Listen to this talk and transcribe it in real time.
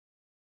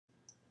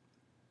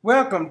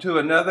Welcome to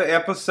another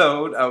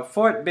episode of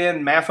Fort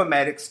Bend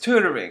Mathematics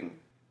Tutoring.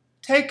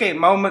 Take a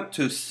moment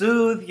to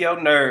soothe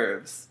your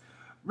nerves.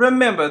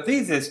 Remember,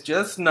 these is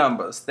just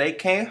numbers. They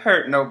can't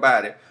hurt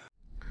nobody.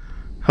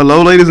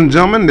 Hello ladies and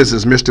gentlemen, this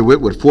is Mr. Witt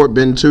with Fort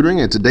Bend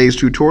Tutoring, and today's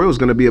tutorial is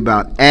going to be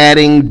about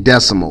adding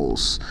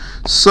decimals.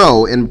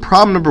 So in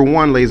problem number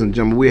 1, ladies and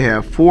gentlemen, we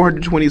have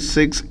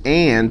 426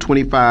 and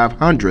 25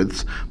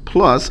 hundredths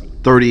plus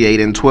 38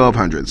 and 12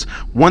 hundredths.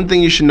 One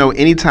thing you should know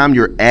anytime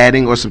you're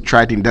adding or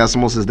subtracting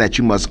decimals is that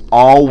you must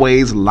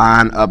always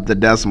line up the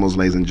decimals,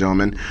 ladies and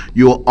gentlemen.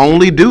 You'll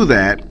only do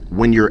that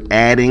when you're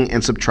adding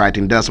and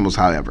subtracting decimals,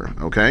 however,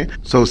 okay?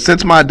 So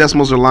since my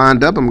decimals are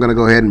lined up, I'm going to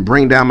go ahead and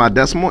bring down my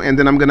decimal, and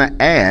then I'm going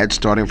to add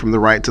starting from the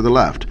right to the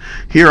left.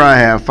 Here I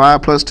have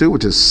 5 plus 2,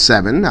 which is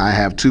 7. I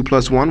have 2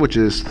 plus 1, which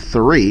is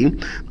 3.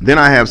 Then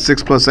I have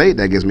 6 plus 8,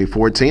 that gives me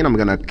 14. I'm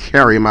going to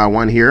carry my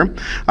 1 here.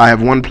 I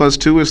have 1 plus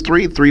 2 is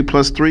 3. 3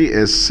 plus 3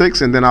 is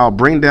 6, and then I'll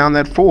bring down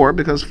that 4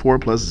 because 4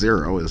 plus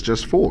 0 is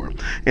just 4.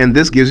 And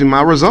this gives me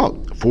my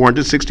result,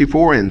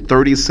 464 and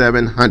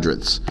 37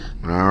 hundredths.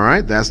 All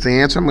right, that's the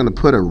answer. I'm going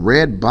to put a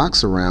red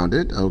box around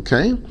it,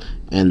 okay?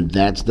 And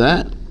that's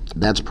that.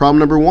 That's problem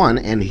number 1,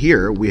 and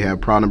here we have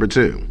problem number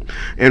 2.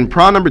 In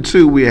problem number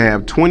 2, we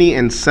have 20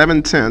 and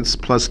 7 tenths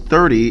plus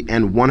 30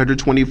 and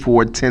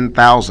 124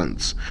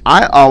 10,000ths.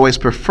 I always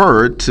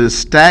prefer to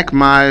stack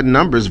my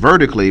numbers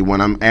vertically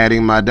when I'm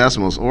adding my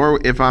decimals, or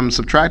if I'm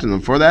subtracting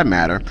them for that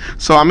matter.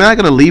 So I'm not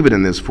going to leave it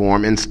in this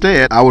form.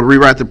 Instead, I would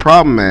rewrite the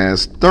problem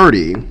as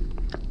 30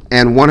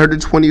 and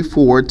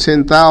 124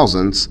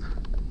 10,000ths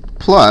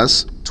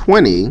plus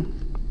 20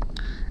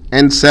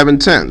 and 7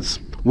 tenths.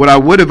 What I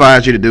would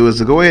advise you to do is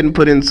to go ahead and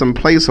put in some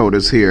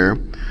placeholders here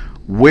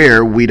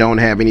where we don't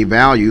have any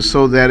value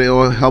so that it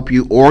will help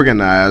you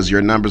organize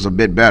your numbers a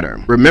bit better.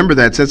 Remember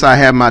that since I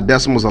have my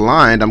decimals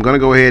aligned, I'm going to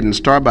go ahead and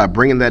start by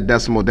bringing that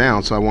decimal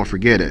down so I won't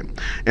forget it.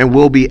 And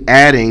we'll be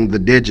adding the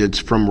digits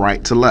from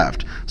right to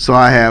left. So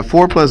I have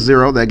 4 plus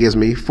 0, that gives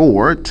me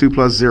 4. 2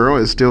 plus 0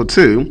 is still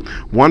 2.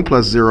 1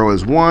 plus 0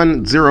 is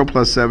 1. 0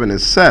 plus 7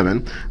 is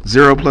 7.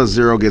 0 plus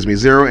 0 gives me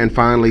 0. And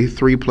finally,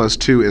 3 plus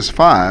 2 is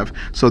 5.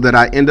 So that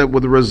I end up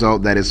with a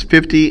result that is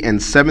 50 and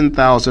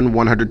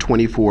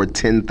 7,124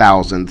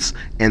 10,000ths.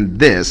 And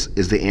this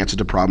is the answer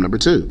to problem number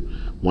 2.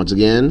 Once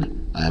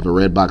again, I have a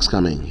red box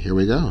coming. Here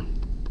we go.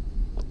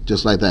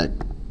 Just like that.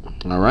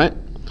 All right.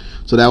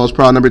 So that was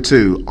problem number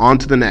 2. On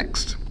to the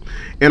next.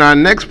 In our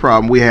next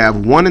problem, we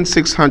have 1 and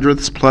 6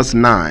 hundredths plus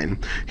 9.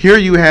 Here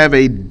you have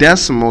a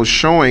decimal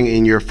showing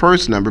in your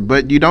first number,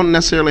 but you don't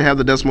necessarily have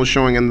the decimal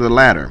showing in the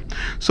latter.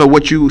 So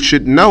what you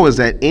should know is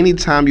that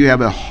anytime you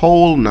have a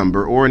whole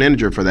number, or an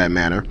integer for that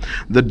matter,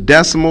 the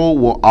decimal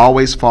will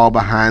always fall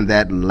behind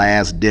that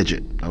last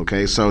digit.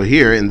 Okay, so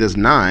here in this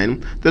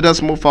 9, the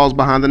decimal falls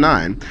behind the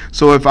 9.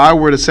 So if I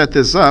were to set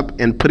this up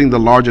and putting the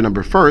larger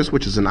number first,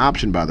 which is an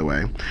option by the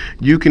way,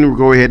 you can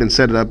go ahead and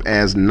set it up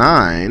as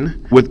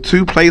 9 with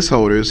 2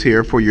 placeholders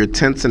here for your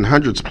tenths and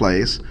hundredths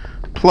place,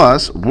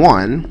 plus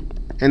 1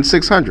 and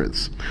 6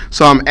 hundredths.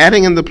 So I'm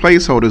adding in the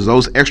placeholders,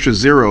 those extra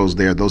zeros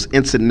there, those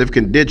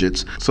insignificant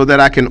digits, so that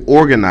I can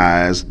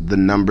organize the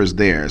numbers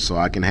there. So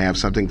I can have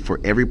something for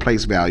every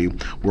place value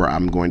where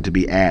I'm going to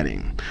be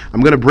adding.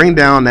 I'm going to bring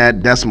down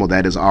that decimal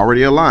that is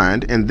already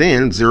aligned, and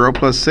then 0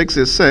 plus 6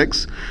 is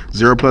 6,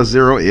 0 plus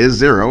 0 is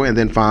 0, and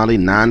then finally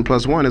 9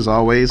 plus 1 is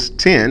always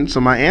 10. So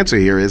my answer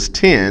here is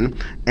 10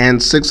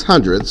 and 6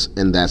 hundredths,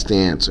 and that's the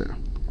answer.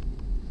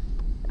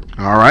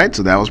 All right,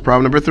 so that was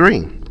problem number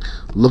 3.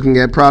 Looking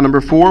at problem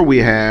number 4, we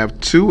have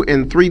 2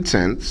 and 3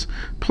 tenths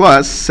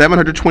plus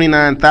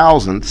 729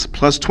 thousandths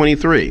plus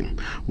 23.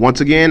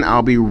 Once again,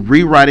 I'll be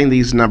rewriting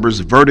these numbers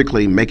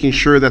vertically, making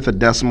sure that the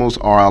decimals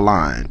are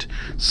aligned.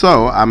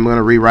 So I'm going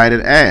to rewrite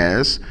it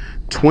as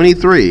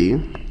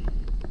 23.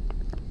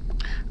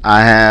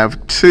 I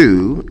have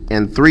 2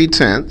 and 3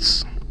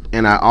 tenths,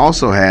 and I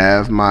also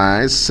have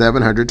my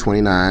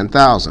 729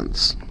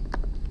 thousandths.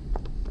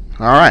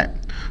 All right.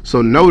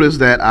 So notice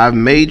that I've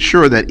made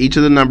sure that each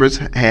of the numbers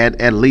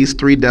had at least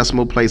 3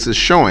 decimal places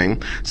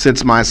showing,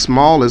 since my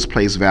smallest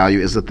place value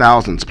is the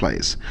thousandths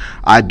place.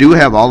 I do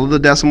have all of the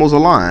decimals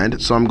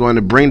aligned, so I'm going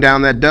to bring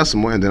down that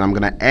decimal, and then I'm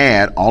going to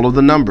add all of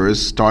the numbers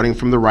starting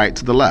from the right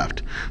to the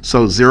left.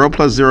 So 0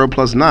 plus 0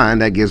 plus 9,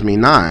 that gives me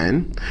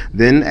 9.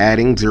 Then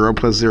adding 0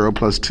 plus 0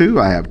 plus 2,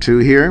 I have 2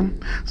 here.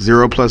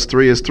 0 plus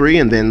 3 is 3,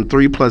 and then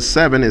 3 plus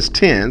 7 is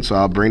 10, so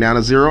I'll bring down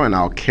a 0 and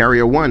I'll carry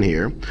a 1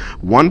 here.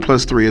 1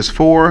 plus 3 is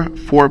 4.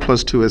 4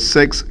 plus 2 is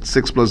 6,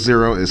 6 plus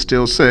 0 is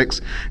still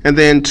 6, and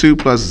then 2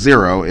 plus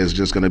 0 is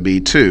just going to be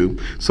 2.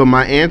 So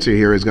my answer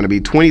here is going to be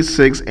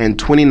 26 and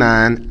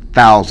 29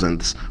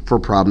 thousandths for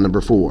problem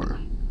number 4.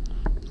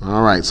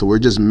 All right, so we're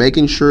just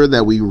making sure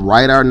that we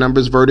write our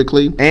numbers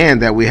vertically and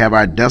that we have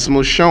our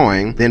decimals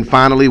showing. Then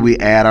finally we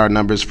add our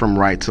numbers from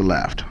right to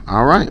left.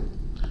 All right,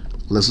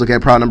 let's look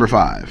at problem number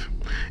 5.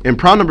 In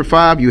problem number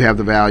 5, you have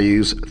the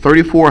values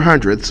 34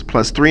 hundredths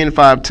plus 3 and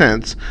 5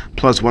 tenths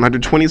plus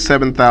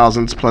 127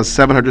 thousandths plus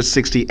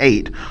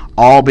 768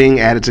 all being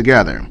added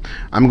together.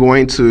 I'm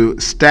going to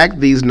stack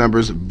these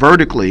numbers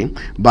vertically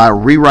by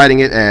rewriting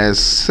it as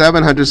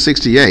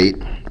 768.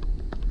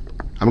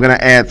 I'm going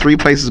to add 3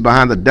 places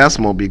behind the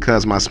decimal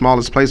because my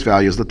smallest place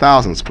value is the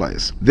thousandths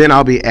place. Then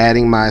I'll be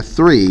adding my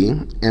 3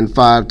 and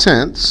 5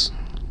 tenths.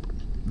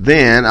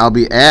 Then I'll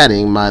be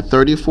adding my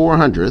 34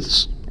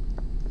 hundredths.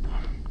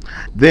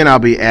 Then I'll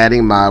be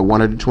adding my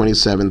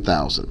 127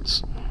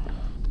 thousandths.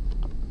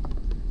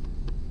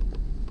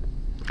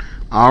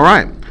 All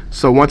right.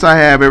 So once I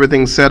have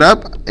everything set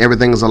up,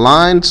 everything is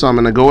aligned, so I'm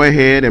going to go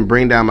ahead and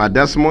bring down my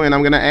decimal and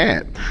I'm going to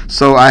add.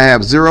 So I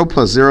have 0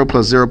 plus 0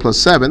 plus 0 plus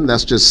 7,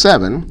 that's just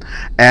 7.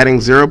 Adding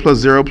 0 plus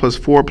 0 plus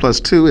 4 plus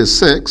 2 is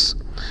 6.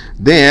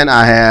 Then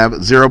I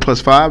have 0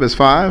 plus 5 is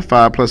 5,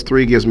 5 plus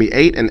 3 gives me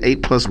 8, and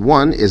 8 plus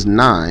 1 is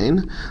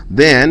 9.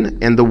 Then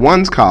in the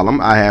ones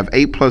column, I have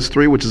 8 plus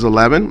 3, which is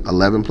 11.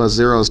 11 plus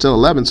 0 is still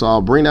 11, so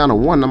I'll bring down a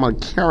 1. I'm going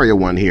to carry a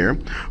 1 here.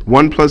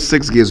 1 plus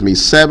 6 gives me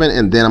 7,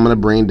 and then I'm going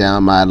to bring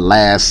down my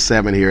last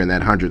 7 here in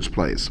that hundreds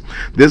place.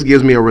 This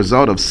gives me a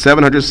result of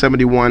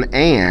 771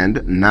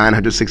 and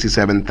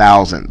 967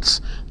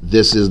 thousandths.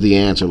 This is the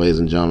answer, ladies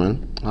and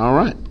gentlemen. All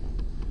right.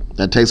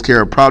 That takes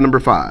care of problem number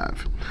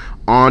 5.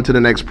 On to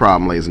the next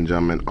problem, ladies and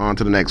gentlemen. On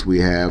to the next, we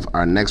have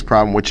our next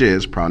problem, which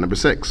is problem number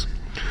 6.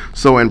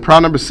 So in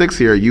problem number 6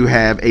 here, you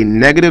have a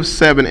negative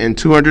 7 and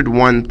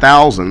 201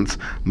 thousandths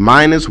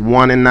minus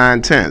 1 and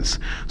 9 tenths.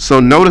 So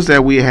notice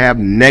that we have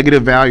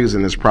negative values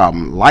in this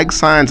problem. Like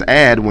signs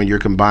add when you're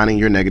combining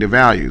your negative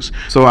values.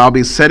 So I'll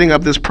be setting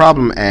up this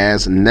problem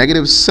as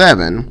negative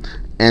 7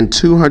 and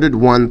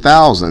 201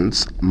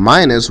 thousandths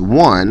minus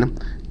 1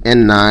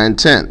 and 9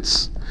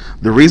 tenths.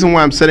 The reason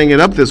why I'm setting it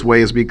up this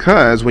way is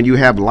because when you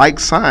have like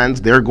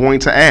signs, they're going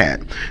to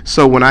add.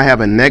 So when I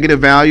have a negative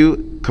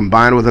value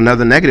combined with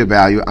another negative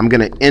value, I'm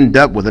going to end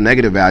up with a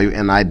negative value,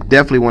 and I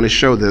definitely want to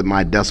show that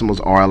my decimals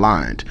are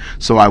aligned.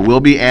 So I will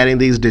be adding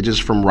these digits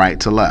from right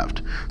to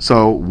left.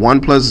 So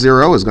 1 plus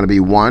 0 is going to be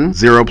 1.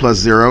 0 plus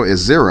 0 is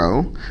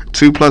 0.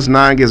 2 plus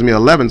 9 gives me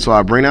 11, so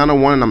I bring down a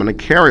 1, and I'm going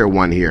to carry a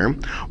 1 here.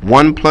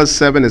 1 plus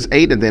 7 is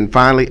 8, and then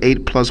finally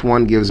 8 plus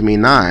 1 gives me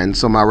 9.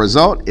 So my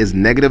result is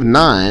negative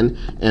 9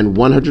 and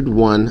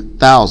 101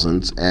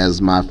 thousandths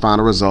as my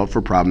final result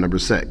for problem number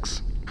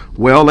 6.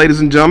 Well, ladies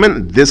and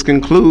gentlemen, this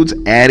concludes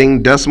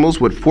adding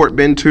decimals with Fort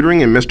Bend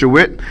Tutoring and Mr.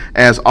 Witt.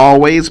 As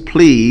always,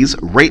 please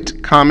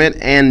rate, comment,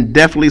 and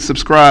definitely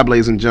subscribe,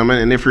 ladies and gentlemen.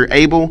 And if you're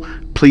able,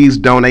 please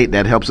donate.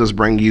 That helps us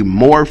bring you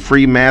more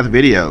free math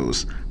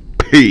videos.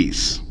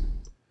 Peace.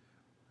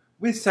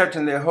 We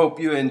certainly hope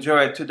you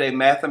enjoyed today's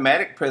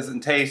mathematics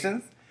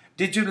presentations.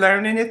 Did you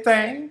learn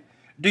anything?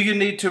 Do you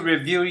need to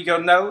review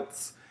your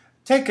notes?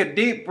 Take a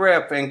deep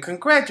breath and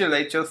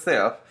congratulate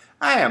yourself.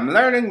 I am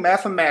learning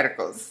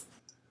mathematicals.